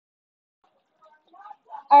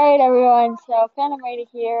Alright everyone, so Phantom Raider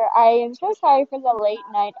here. I am so sorry for the late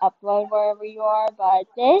night upload wherever you are, but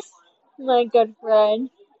this, my good friend,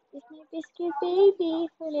 is my Biscuit baby.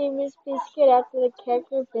 Her name is Biscuit after the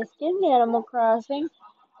character Biscuit in Animal Crossing.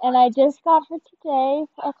 And I just got her today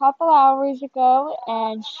a couple hours ago,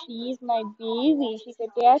 and she's my baby. She's a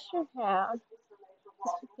dasher hound.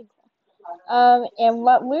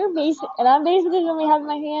 And I'm basically gonna have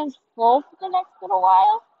my hands full for the next little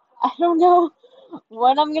while. I don't know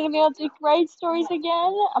when I'm gonna be able to write stories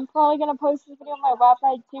again. I'm probably gonna post this video on my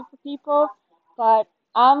Wattpad too for people, but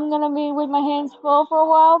I'm gonna be with my hands full for a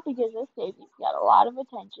while because this baby's got a lot of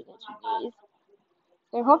attention that she needs.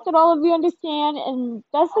 So I hope that all of you understand and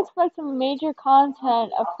best expect some major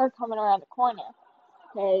content of her coming around the corner.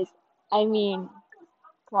 Because, I mean,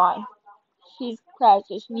 come on. She's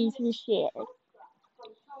precious. She needs to be shared.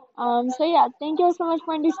 So yeah, thank you all so much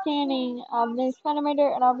for understanding. This is Phantom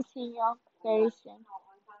Raider, and I'll be seeing y'all very soon.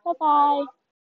 Bye bye.